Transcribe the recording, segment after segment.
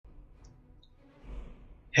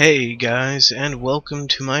Hey guys, and welcome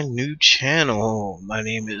to my new channel. My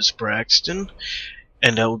name is Braxton,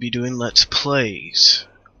 and I will be doing Let's Plays.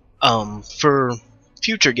 For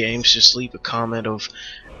future games, just leave a comment of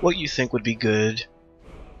what you think would be good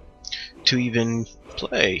to even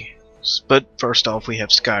play. But first off, we have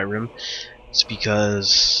Skyrim. It's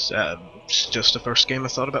because it's just the first game I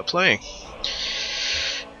thought about playing.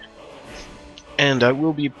 And I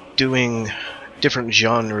will be doing different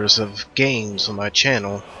genres of games on my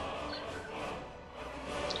channel.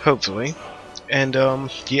 Hopefully. And,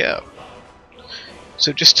 yeah.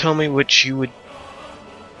 So just tell me what you would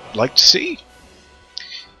like to see.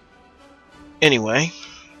 Anyway,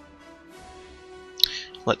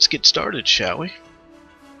 let's get started, shall we?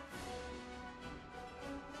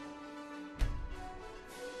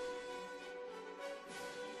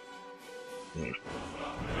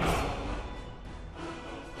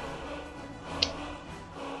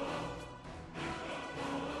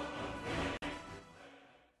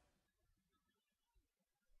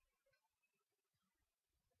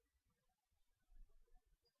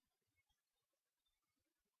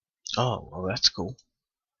 Oh, well that's cool.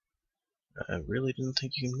 I really didn't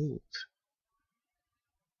think you can move.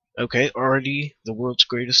 Okay, already the world's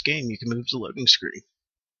greatest game. You can move the loading screen.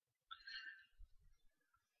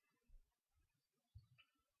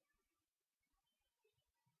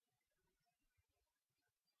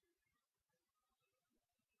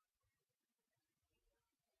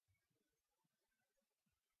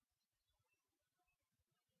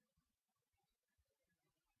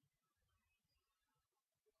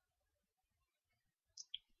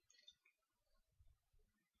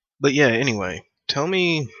 But yeah, anyway, tell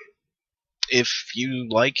me if you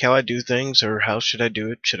like how I do things, or how should I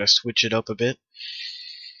do it? Should I switch it up a bit?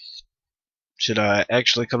 Should I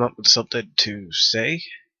actually come up with something to say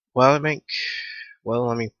while I make, while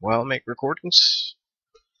I make recordings?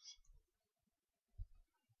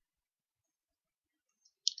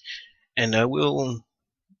 And I will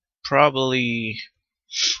probably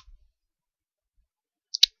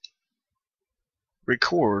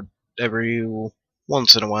record every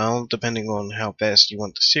once in a while, depending on how fast you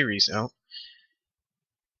want the series out.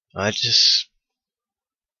 But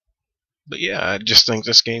yeah, I just think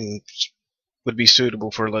this game would be suitable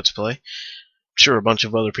for a Let's Play. I'm sure a bunch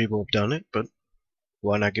of other people have done it, but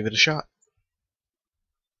why not give it a shot?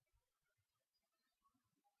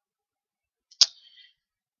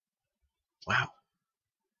 Wow.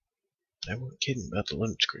 I wasn't kidding about the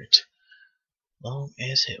load screens. Long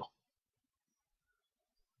as hell.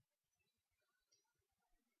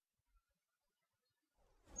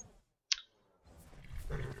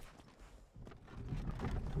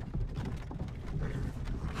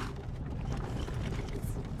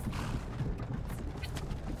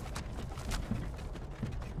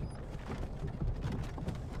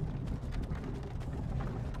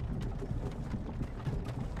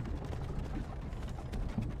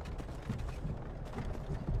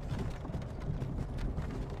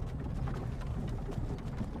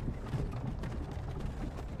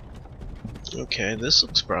 Okay, this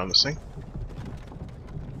looks promising.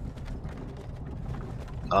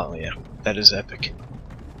 Oh yeah, that is epic.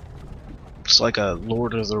 It's like a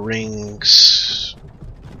Lord of the Rings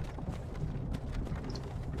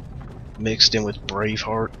mixed in with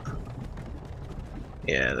Braveheart.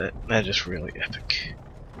 Yeah, that is really epic.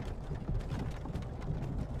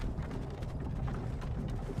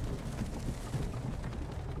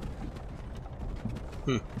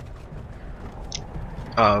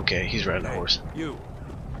 Oh, okay, he's riding a horse. You're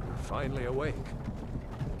finally awake.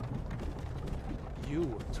 You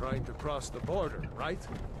were trying to cross the border, right?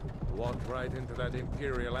 Walked right into that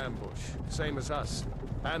Imperial ambush, same as us.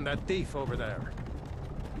 And that thief over there.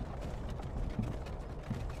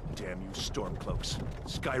 Damn you Stormcloaks.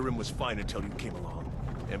 Skyrim was fine until you came along.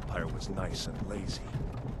 Empire was nice and lazy.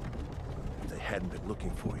 If they hadn't been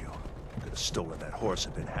looking for you, could have stolen that horse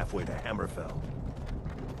and been halfway to Hammerfell.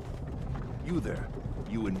 You there,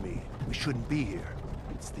 you and me, we shouldn't be here.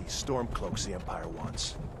 It's these Stormcloaks the Empire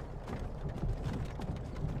wants.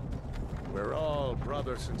 We're all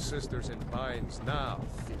brothers and sisters in binds now,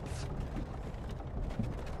 thief.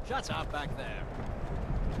 Shut up back there.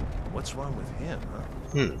 What's wrong with him,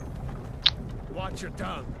 huh? Watch your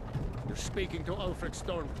tongue. You're speaking to Ulfric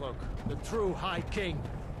Stormcloak, the true High King.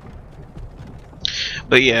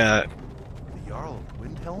 But yeah, The Jarl of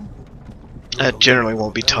Windhelm? I generally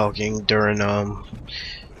won't be talking during But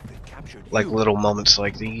if they captured like you, little moments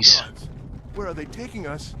like these. gods, where are they taking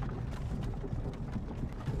us?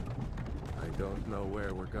 I don't know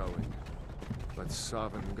where we're going, but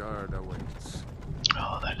Sovngarde awaits.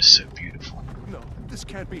 Oh, that is so beautiful. No, this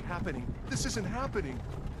can't be happening. This isn't happening.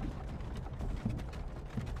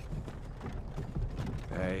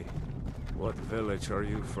 Hey, what village are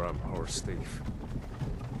you from, horse thief?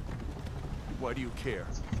 Why do you care?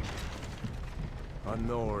 A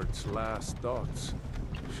Nord's last thoughts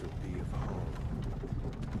should be of home.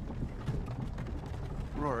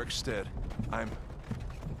 Rorikstead. I'm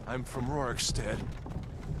from Rorikstead.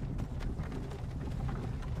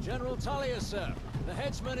 General Talia, sir. The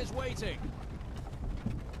headsman is waiting.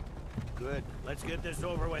 Good. Let's get this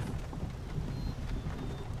over with.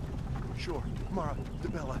 Sure. Mara,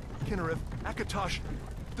 Debella, Kinnereth, Akatosh,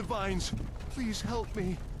 Divines, please help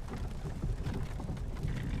me.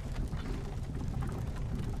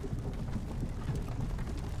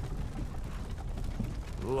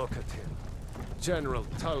 Look at him. General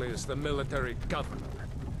Tully is the military governor.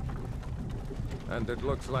 And it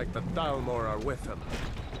looks like the Dalmor are with him.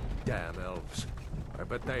 Damn elves. I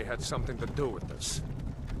bet they had something to do with this.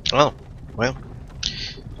 Oh, well.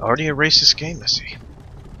 Already a racist game, I see.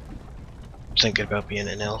 Thinking about being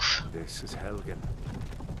an elf. This is Helgen.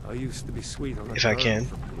 I used to be sweet on the If I can.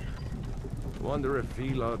 Wonder if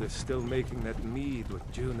Vilod is still making that mead with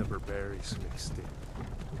juniper berries mixed in.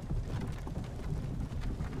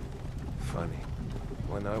 Funny.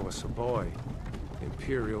 When I was a boy,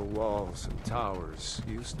 Imperial walls and towers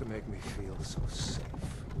used to make me feel so safe.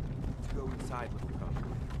 Let's go inside, little cub.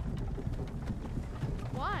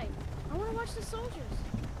 Why? I want to watch the soldiers.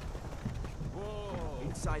 Whoa!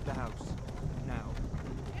 Inside the house. Now.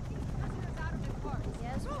 Get these prisoners out of the cars.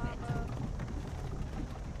 Yes, Papa.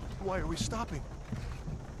 Why are we stopping?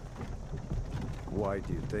 Why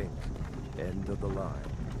do you think? End of the line.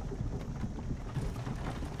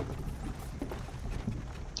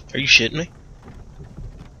 Are you shitting me?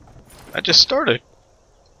 I just started.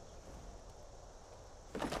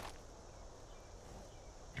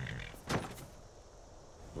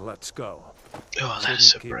 Let's go. Oh, that's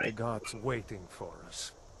so Shouldn't keep the bright. gods waiting for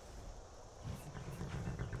us.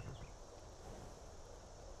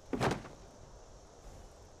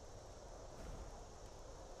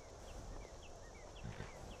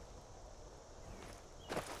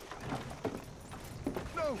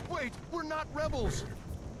 No, wait! We're not rebels!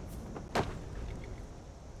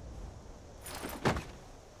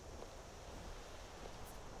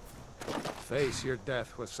 Face your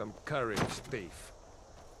death with some courage, thief.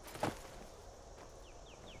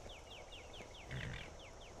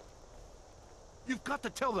 You've got to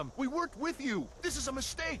tell them! We worked with you! This is a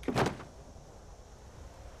mistake!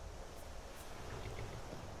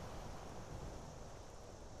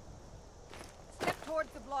 Step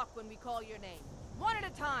towards the block when we call your name. One at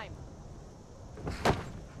a time.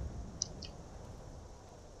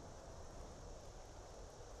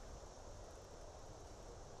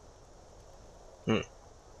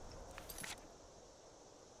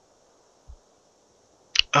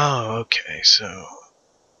 Oh, okay, so...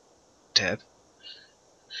 Tab.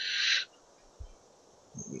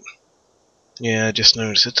 Yeah, I just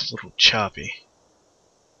noticed it's a little choppy.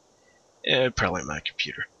 Yeah, probably my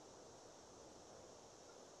computer.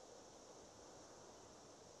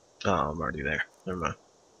 Oh, I'm already there. Never mind.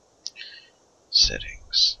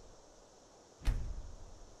 Settings.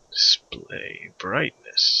 Display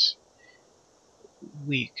brightness.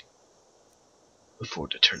 We can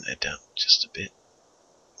afford to turn that down just a bit.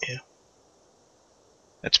 Yeah.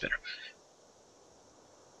 That's better.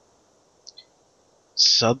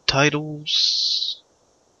 Subtitles?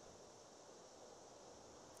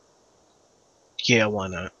 Yeah, why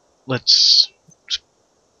not? Let's...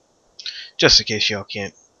 Just in case y'all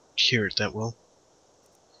can't hear it that well.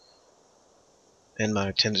 And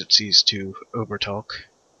my tendencies to overtalk.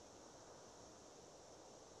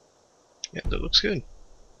 Yeah, that looks good.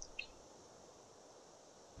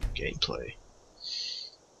 Gameplay.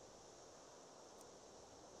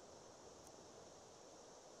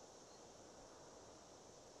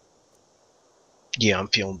 Yeah, I'm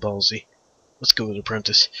feeling ballsy. Let's go with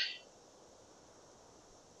Apprentice.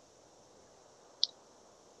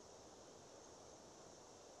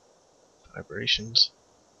 Vibrations.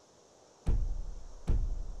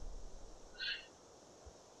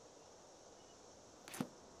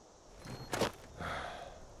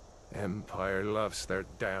 Empire loves their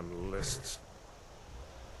damn lists.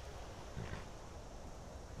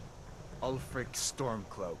 Ulfric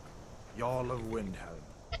Stormcloak, Jarl of Windhelm.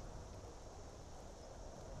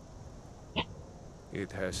 It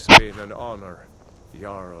has been an honor,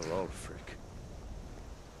 Jarl Ulfric.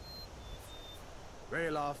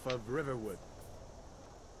 Ralof of Riverwood.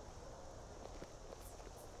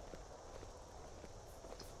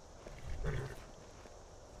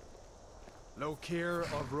 Lokir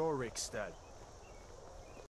of Rorikstead.